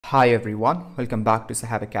Hi everyone, welcome back to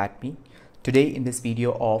Saheb Academy. Today in this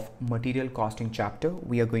video of material costing chapter,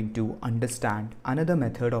 we are going to understand another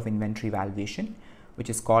method of inventory valuation, which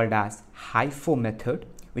is called as HIFO method,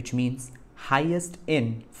 which means highest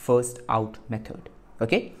in first out method.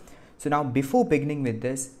 Okay, so now before beginning with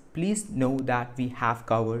this, please know that we have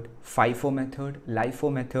covered FIFO method,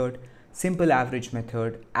 LIFO method, simple average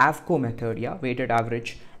method, AVCO method, weighted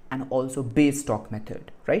average, and also base stock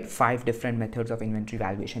method, right? 5 different methods of inventory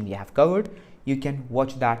valuation we have covered. You can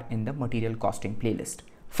watch that in the material costing playlist.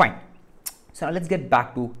 Fine. So now let's get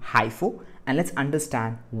back to HIFO and let's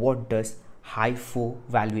understand what does HIFO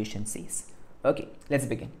valuation says. Okay, let's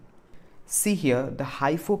begin. See here, the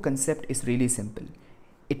HIFO concept is really simple.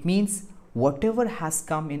 It means whatever has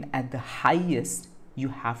come in at the highest, you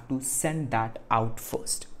have to send that out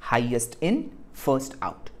first. Highest in, first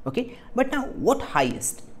out. Okay, but now what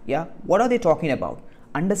highest? What are they talking about?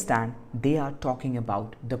 Understand, they are talking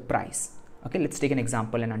about the price. Okay, let's take an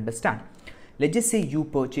example and understand. Let's just say you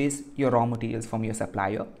purchase your raw materials from your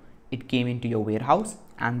supplier. It came into your warehouse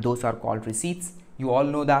and those are called receipts. You all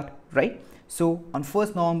know that, right? So on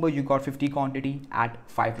 1st November, you got 50 quantity at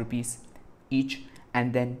 5 rupees each.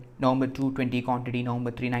 And then November 2, 20 quantity,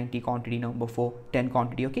 November 3, 90 quantity, November 4, 10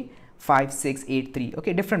 quantity, okay? 5, 6, 8, 3,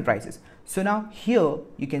 okay, different prices. So now here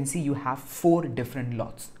you can see you have 4 different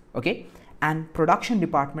lots, okay? And production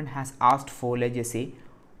department has asked for, let's just say,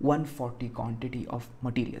 140 quantity of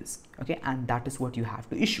materials, okay? And that is what you have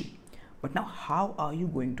to issue. But now how are you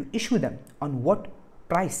going to issue them? On what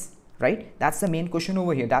price, right? That's the main question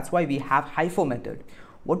over here. That's why we have HIFO method.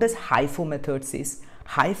 What does HIFO method says?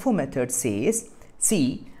 HIFO method says,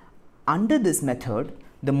 see, under this method,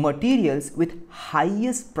 the materials with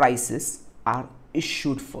highest prices are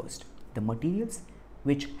issued first. The materials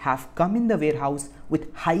which have come in the warehouse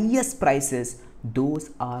with highest prices,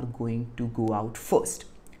 those are going to go out first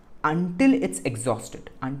until it's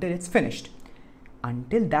exhausted, until it's finished,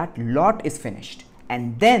 until that lot is finished.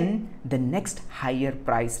 And then the next higher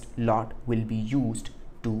priced lot will be used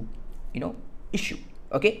to, issue.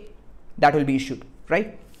 Okay, that will be issued,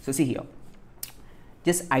 right? So see here.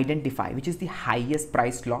 Just identify which is the highest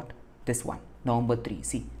priced lot. This one, November 3.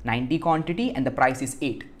 See, 90 quantity and the price is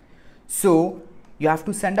 8. So you have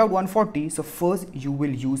to send out 140. So first you will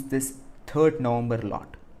use this 3rd November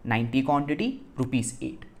lot, 90 quantity, rupees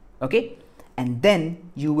 8. Okay, and then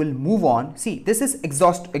you will move on. See, this is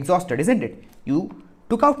exhausted, isn't it? You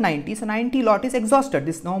took out 90, so 90 lot is exhausted.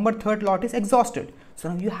 This November 3rd lot is exhausted.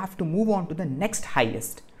 So now you have to move on to the next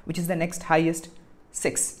highest, which is the next highest,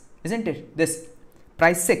 6, isn't it? This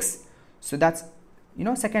price 6. So that's,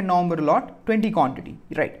 2nd November lot, 20 quantity,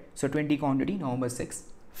 right? So 20 quantity, November 6,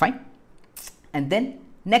 fine. And then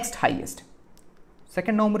next highest,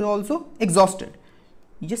 2nd November also exhausted.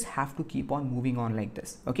 You just have to keep on moving on like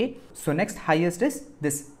this, okay? So next highest is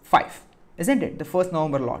this 5, isn't it? The 1st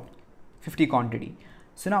November lot, 50 quantity.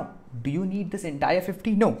 So now, do you need this entire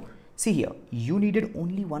 50? No. See here, you needed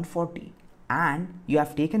only 140 and you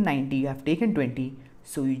have taken 90, you have taken 20.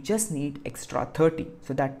 So you just need extra 30.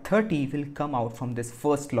 So that 30 will come out from this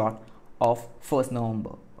first lot of 1st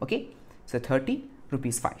November. Okay. So 30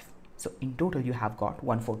 rupees 5. So in total you have got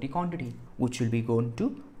 140 quantity, which will be going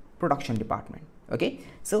to production department. Okay.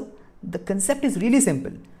 So the concept is really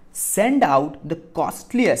simple. Send out the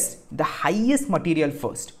costliest, the highest material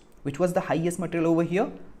first. Which was the highest material over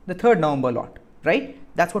here? The 3rd November lot, right?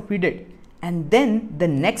 That's what we did. And then the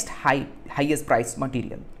next highest price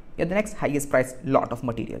material. The next highest price lot of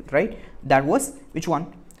material, right? That was which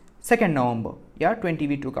one? 2nd November, 20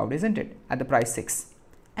 we took out, isn't it? At the price 6.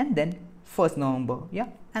 And then 1st November,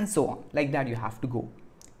 and so on. Like that you have to go.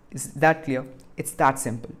 Is that clear? It's that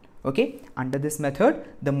simple, okay? Under this method,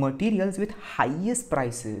 the materials with highest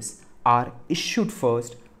prices are issued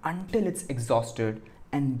first until it's exhausted,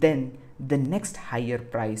 and then the next higher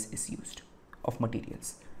price is used of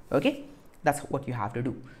materials, okay? That's what you have to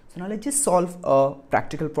do. So now let's just solve a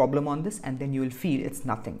practical problem on this and then you will feel it's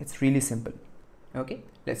nothing. It's really simple. Okay,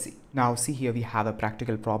 let's see. Now see here we have a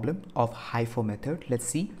practical problem of HIFO method. Let's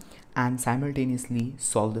see and simultaneously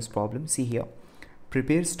solve this problem. See here,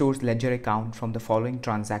 prepare store's ledger account from the following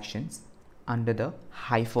transactions under the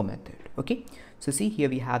HIFO method. Okay, so see here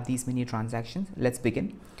we have these many transactions. Let's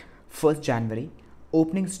begin. 1st January,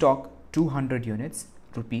 opening stock 200 units,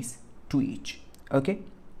 rupees 2 each. Okay.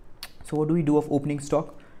 So what do we do of opening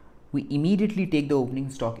stock? We immediately take the opening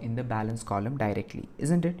stock in the balance column directly,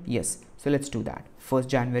 isn't it? Yes. So let's do that. 1st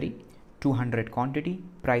January, 200 quantity,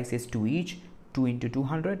 price is 2 each, 2 into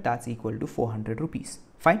 200, that's equal to 400 rupees.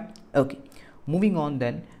 Fine. Okay. Moving on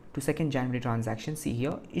then to 2nd January transaction. See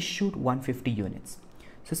here, issued 150 units.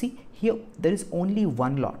 So see here, there is only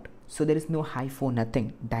one lot, so there is no HIFO,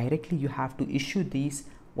 nothing. Directly you have to issue these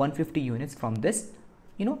 150 units from this,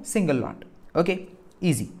 single lot. Okay,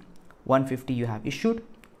 easy. 150 you have issued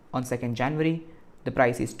on 2nd January. The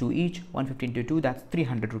price is 2 each. 150 into 2, that's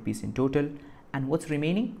 300 rupees in total. And what's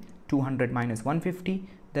remaining? 200 minus 150,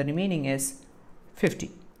 the remaining is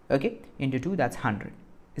 50. Okay, into 2, that's 100.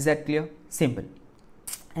 Is that clear? Simple.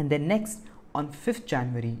 And then next, on 5th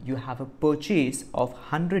January, you have a purchase of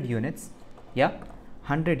 100 units. Yeah,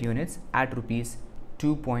 100 units at rupees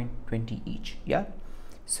 2.20 each. Yeah.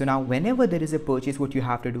 So now whenever there is a purchase, what you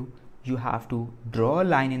have to do? You have to draw a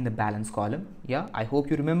line in the balance column. Yeah, I hope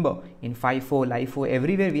you remember in FIFO, LIFO,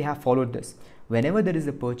 everywhere we have followed this. Whenever there is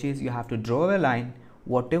a purchase, you have to draw a line.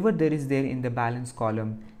 Whatever there is there in the balance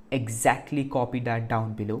column, exactly copy that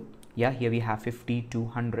down below. Yeah, here we have 50 to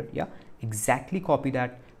 100. Yeah, exactly copy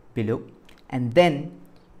that below. And then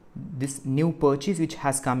this new purchase which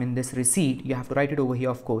has come in this receipt, you have to write it over here,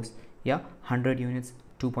 of course. Yeah, 100 units,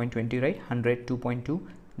 2.20, right? 100, 2.2,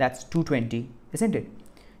 that's 220, isn't it?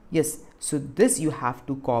 Yes, so this you have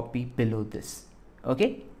to copy below this.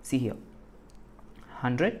 Okay, see here,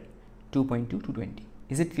 100, 2.2, 220.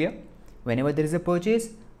 Is it clear? Whenever there is a purchase,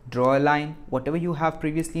 draw a line. Whatever you have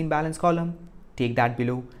previously in balance column, take that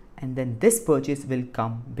below, and then this purchase will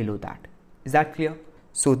come below that. Is that clear?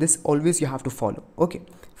 So this always you have to follow. Okay,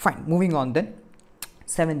 fine. Moving on then.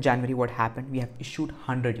 7th January, what happened? We have issued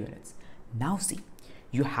 100 units. Now see,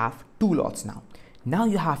 you have 2 lots now. Now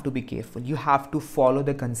you have to be careful. You have to follow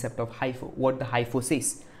the concept of HIFO. What the HIFO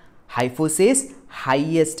says? HIFO says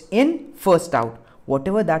highest in, first out.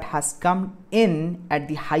 Whatever that has come in at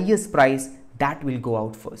the highest price, that will go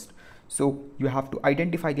out first. So you have to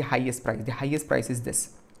identify the highest price. The highest price is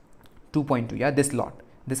this 2.2. Yeah, this lot,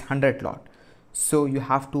 this 100 lot. So you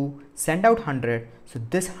have to send out 100. So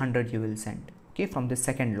this 100 you will send, okay, from the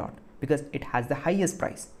second lot, because it has the highest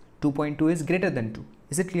price. 2.2 is greater than 2.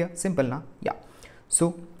 Is it clear? Simple now. Yeah.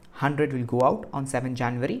 So 100 will go out on 7th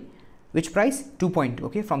January. Which price? 2.2.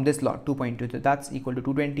 Okay, from this lot 2.2, so that's equal to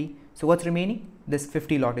 220. So what's remaining? This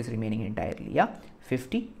 50 lot is remaining entirely. Yeah,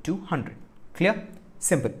 50 to 100. Clear?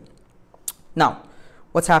 Simple. Now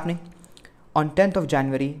what's happening? On 10th of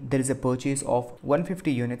January, there is a purchase of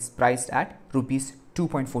 150 units priced at rupees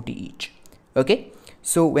 2.40 each. Okay,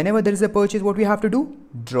 so whenever there is a purchase, what we have to do?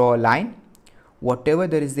 Draw a line. Whatever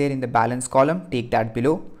there is there in the balance column, take that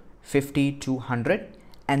below, 50 to 100,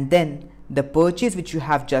 and then the purchase which you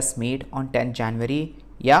have just made on 10th January,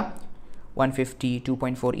 yeah, 150,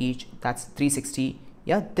 2.4 each, that's 360.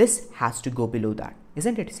 Yeah, this has to go below that,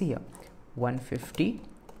 isn't it? See here, 150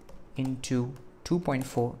 into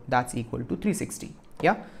 2.4, that's equal to 360.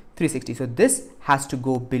 Yeah, 360. So this has to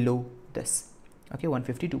go below this. Okay,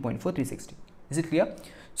 150, 2.4, 360. Is it clear?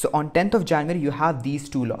 So on 10th of January, you have these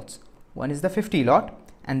 2 lots. One is the 50 lot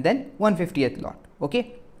and then 150th lot.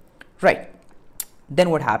 Okay, right. Then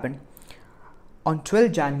what happened? On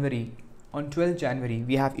 12th January,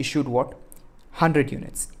 we have issued what? 100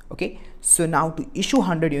 units. Okay, so now to issue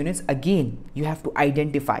 100 units, again, you have to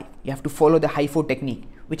identify, you have to follow the HIFO technique.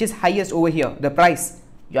 Which is highest over here? The price.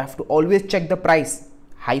 You have to always check the price.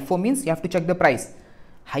 HIFO means you have to check the price.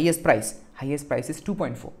 Highest price is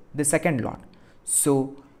 2.4, the second lot.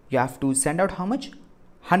 So you have to send out how much?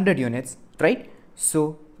 100 units, right?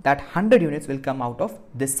 So that 100 units will come out of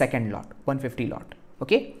this second lot, 150 lot.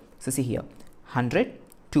 Okay, so see here, 100,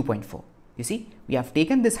 2.4. You see, we have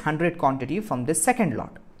taken this 100 quantity from this second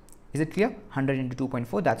lot. Is it clear? 100 into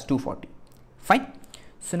 2.4, that's 240. Fine.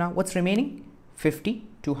 So now what's remaining? 50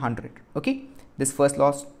 to 100. Okay, this first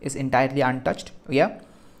lot is entirely untouched. Yeah,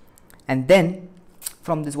 and then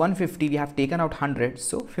from this 150 we have taken out 100,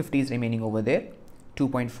 so 50 is remaining over there.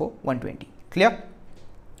 2.4, 120. Clear?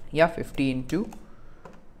 Yeah, 50 into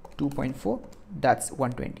 2.4, that's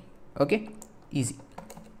 120. Okay, easy.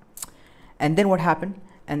 And then what happened?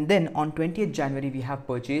 And then on 20th January we have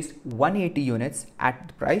purchased 180 units at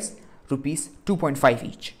the price rupees 2.5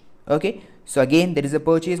 each. Okay, so again there is a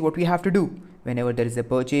purchase. What we have to do? Whenever there is a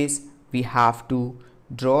purchase, we have to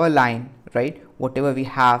draw a line, right? Whatever we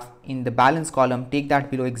have in the balance column, take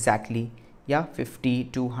that below exactly. Yeah, 50,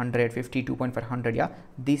 200, 50, 2.500. Yeah,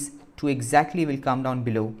 these 2 exactly will come down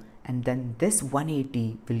below, and then this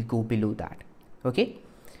 180 will go below that. Okay,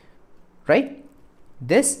 right?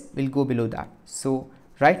 This will go below that. So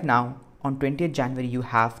right now on 20th January you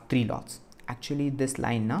have 3 lots. Actually this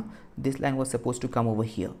line now, this line was supposed to come over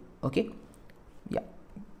here. Okay, yeah,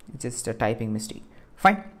 just a typing mistake.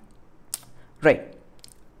 Fine, right.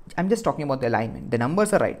 I'm just talking about the alignment. The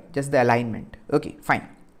numbers are right, just the alignment. Okay, fine.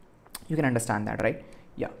 You can understand that, right?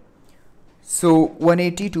 Yeah. So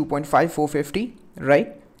 180, 2.5, 450,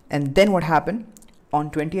 right? And then what happened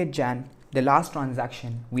on 20th Jan, the last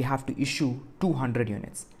transaction, we have to issue 200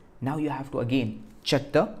 units. Now you have to again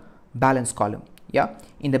check the balance column. Yeah,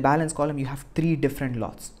 in the balance column you have 3 different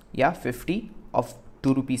lots. Yeah, 50 of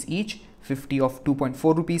 2 rupees each, 50 of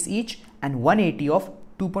 2.4 rupees each, and 180 of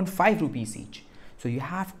 2.5 rupees each. So you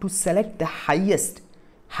have to select the highest,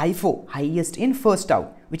 HIFO, highest in first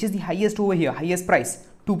out, which is the highest over here, highest price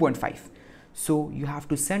 2.5. So you have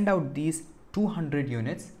to send out these 200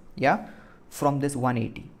 units, yeah, from this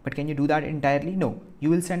 180. But can you do that entirely? No, you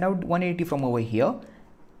will send out 180 from over here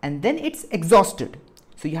and then it's exhausted.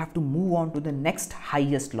 So you have to move on to the next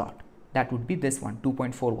highest lot. That would be this one,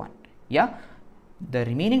 2.41. Yeah, the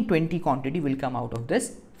remaining 20 quantity will come out of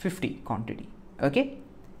this 50 quantity. Okay,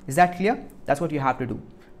 is that clear? That's what you have to do.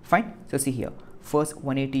 Fine. So see here, first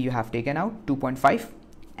 180 you have taken out 2.5,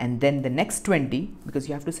 and then the next 20, because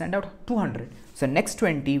you have to send out 200. So next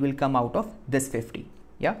 20 will come out of this 50.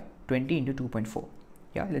 Yeah, 20 into 2.4.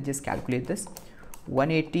 Yeah, let's just calculate this.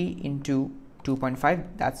 180 into 2.5,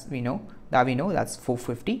 that's we know that's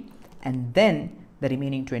 450, and then the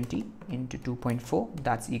remaining 20 into 2.4,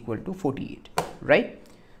 that's equal to 48, right?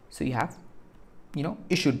 So you have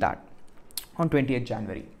issued that on 20th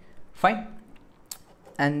January. Fine.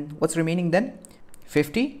 And what's remaining then?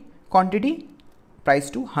 50 quantity,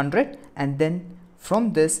 price to 100, and then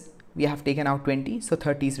from this we have taken out 20, so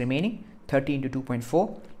 30 is remaining. 30 into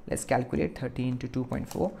 2.4, let's calculate. 30 into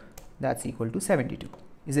 2.4, that's equal to 72.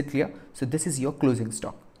 Is it clear? So this is your closing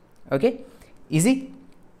stock. Okay, easy,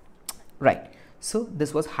 right? So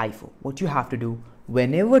this was HIFO. What you have to do,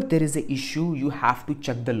 whenever there is an issue, you have to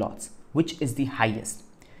check the lots, which is the highest.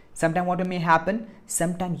 Sometime what may happen,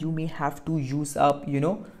 sometime you may have to use up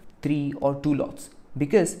 3 or 2 lots,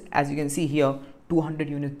 because as you can see here, 200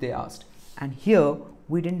 units they asked, and here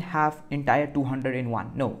we didn't have entire 200 in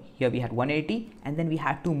one. No, here we had 180, and then we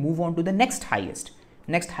had to move on to the next highest.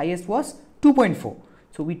 Next highest was 2.4,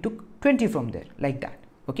 so we took 20 from there, like that.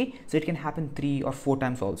 Okay, so it can happen 3 or 4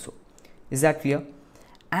 times also. Is that clear?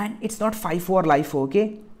 And it's not FIFO or LIFO.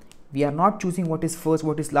 Okay, we are not choosing what is first,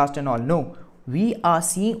 what is last and all. No, we are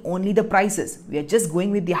seeing only the prices. We are just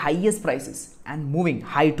going with the highest prices and moving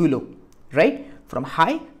high to low, right? From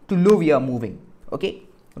high to low we are moving. Okay,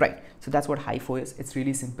 right? So that's what HIFO is. It's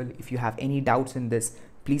really simple. If you have any doubts in this,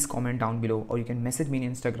 please comment down below, or you can message me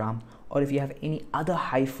on Instagram. Or if you have any other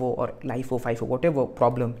HIFO or LIFO, FIFO, whatever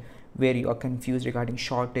problem where you are confused regarding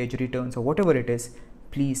shortage, returns, or whatever it is,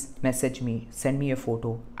 please message me, send me a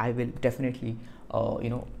photo. I will definitely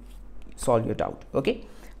solve your doubt. Okay,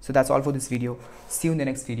 so that's all for this video. See you in the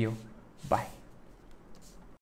next video. Bye.